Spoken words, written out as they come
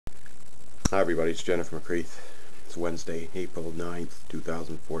Hi everybody, it's Jennifer McCreath. It's Wednesday, April 9th,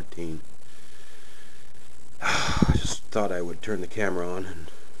 2014. I just thought I would turn the camera on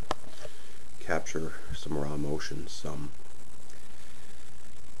and capture some raw emotions.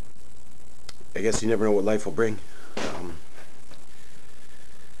 I guess you never know what life will bring.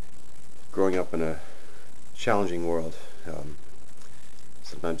 Growing up in a challenging world,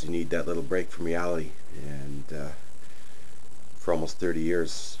 sometimes you need that little break from reality. And for almost 30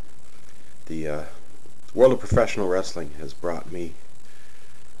 years, the world of professional wrestling has brought me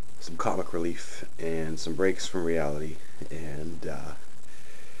some comic relief and some breaks from reality, and at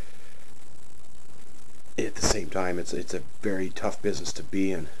the same time it's a very tough business to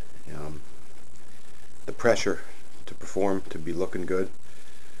be in. The pressure to perform, to be looking good,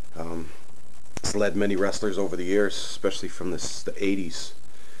 it's led many wrestlers over the years, especially from the 80s,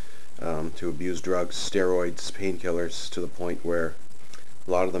 to abuse drugs, steroids, painkillers, to the point where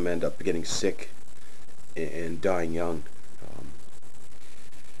a lot of them end up getting sick and dying young.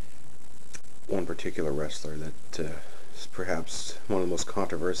 One particular wrestler that is perhaps one of the most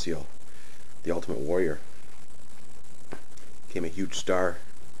controversial, the Ultimate Warrior, became a huge star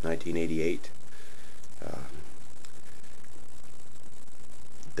in 1988.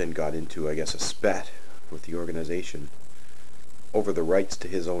 Then got into, I guess, a spat with the organization over the rights to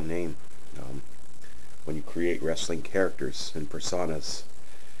his own name. When you create wrestling characters and personas,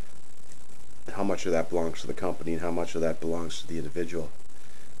 how much of that belongs to the company and how much of that belongs to the individual.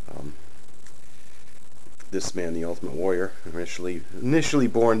 This man, the Ultimate Warrior, initially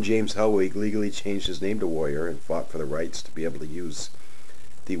born James Hellwig, legally changed his name to Warrior and fought for the rights to be able to use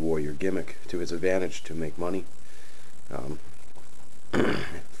the Warrior gimmick to his advantage to make money.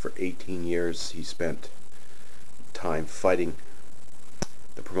 For 18 years he spent time fighting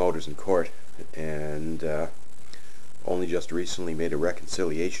the promoters in court, and only just recently made a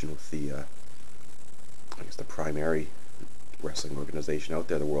reconciliation with the I guess the primary wrestling organization out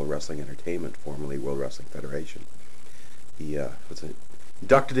there, the World Wrestling Entertainment, formerly World Wrestling Federation. He was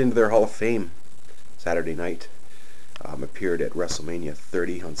inducted into their Hall of Fame Saturday night, appeared at WrestleMania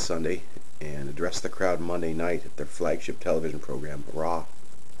 30 on Sunday, and addressed the crowd Monday night at their flagship television program, Raw.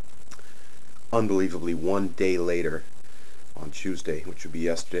 Unbelievably, one day later, on Tuesday, which would be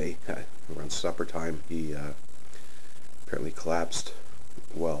yesterday, around supper time, he apparently collapsed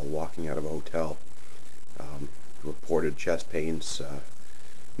while walking out of a hotel. Reported chest pains,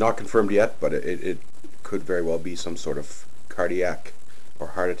 not confirmed yet, but it could very well be some sort of cardiac or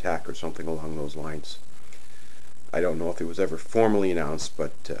heart attack or something along those lines. I don't know if it was ever formally announced,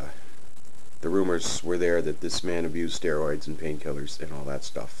 but the rumors were there that this man abused steroids and painkillers and all that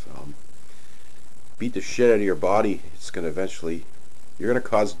stuff. Beat the shit out of your body. It's going to eventually, you're going to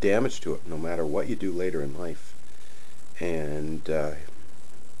cause damage to it no matter what you do later in life. And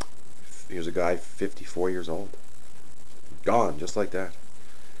here's a guy 54 years old, gone just like that.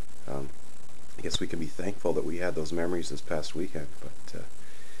 I guess we can be thankful that we had those memories this past weekend, but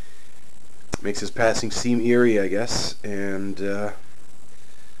makes his passing seem eerie, I guess. And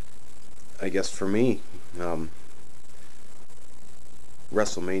I guess for me,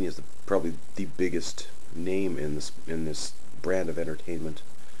 WrestleMania is probably the biggest name in this brand of entertainment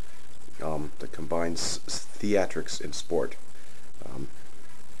that combines theatrics and sport.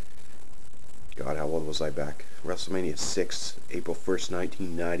 God, how old was I back? WrestleMania 6, April 1st,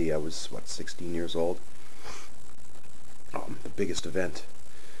 1990. I was, 16 years old. The biggest event.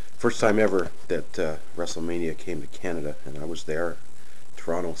 First time ever that WrestleMania came to Canada, and I was there,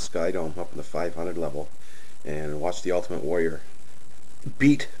 Toronto Skydome, up in the 500 level, and watched the Ultimate Warrior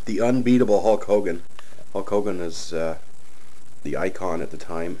beat the unbeatable Hulk Hogan. Hulk Hogan is the icon at the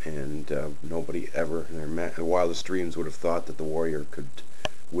time, and nobody ever in their wildest dreams would have thought that the Warrior could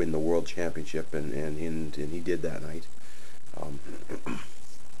win the World Championship, and he did that night. I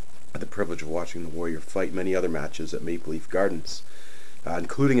had the privilege of watching the Warrior fight many other matches at Maple Leaf Gardens,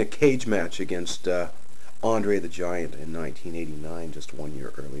 including a cage match against Andre the Giant in 1989, just 1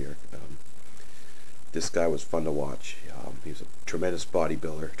 year earlier. This guy was fun to watch. He was a tremendous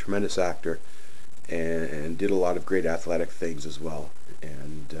bodybuilder, tremendous actor, and did a lot of great athletic things as well.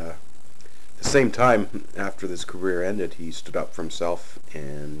 And at the same time, after this career ended, he stood up for himself,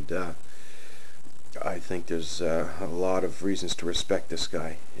 and I think there's a lot of reasons to respect this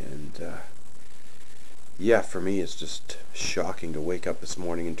guy. And yeah, for me, it's just shocking to wake up this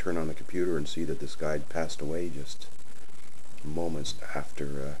morning and turn on the computer and see that this guy had passed away just moments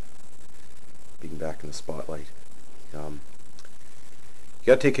after being back in the spotlight. You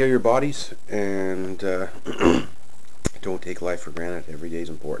gotta take care of your bodies, and don't take life for granted. Every day is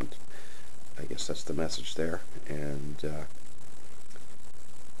important. I guess that's the message there. And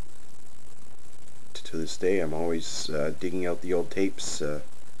to this day, I'm always digging out the old tapes,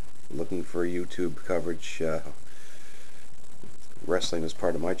 looking for YouTube coverage. Wrestling was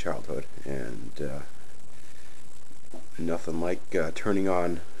part of my childhood, and nothing like turning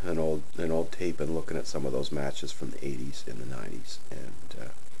on an old tape and looking at some of those matches from the 80s and the 90s. And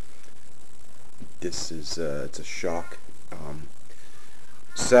this is it's a shock.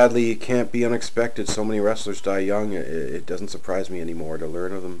 Sadly, it can't be unexpected. So many wrestlers die young. It doesn't surprise me anymore to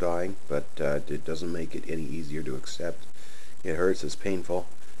learn of them dying, but it doesn't make it any easier to accept. It hurts. It's painful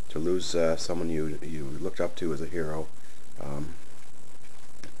to lose someone you looked up to as a hero.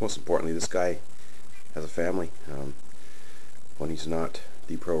 Most importantly, this guy has a family. When he's not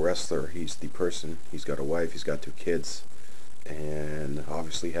the pro wrestler, he's the person. He's got a wife. He's got 2 kids, and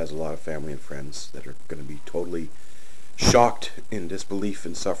obviously has a lot of family and friends that are going to be totally shocked in disbelief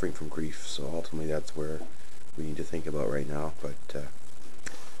and suffering from grief. So ultimately that's where we need to think about right now. But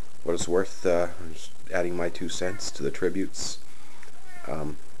what it's worth, I'm just adding my 2 cents to the tributes.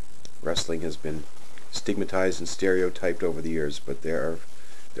 Wrestling has been stigmatized and stereotyped over the years, but there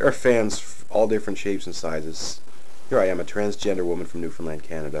are fans all different shapes and sizes. Here I am, a transgender woman from Newfoundland,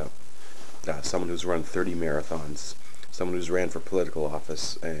 Canada, someone who's run 30 marathons, someone who's ran for political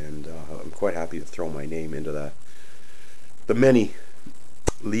office, and I'm quite happy to throw my name into the many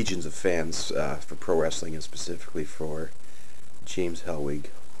legions of fans for pro wrestling, and specifically for James Hellwig,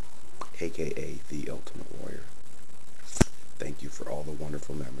 aka the Ultimate Warrior. Thank you for all the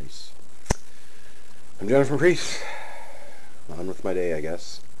wonderful memories. I'm James McCreath. On with my day, I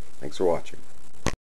guess. Thanks for watching.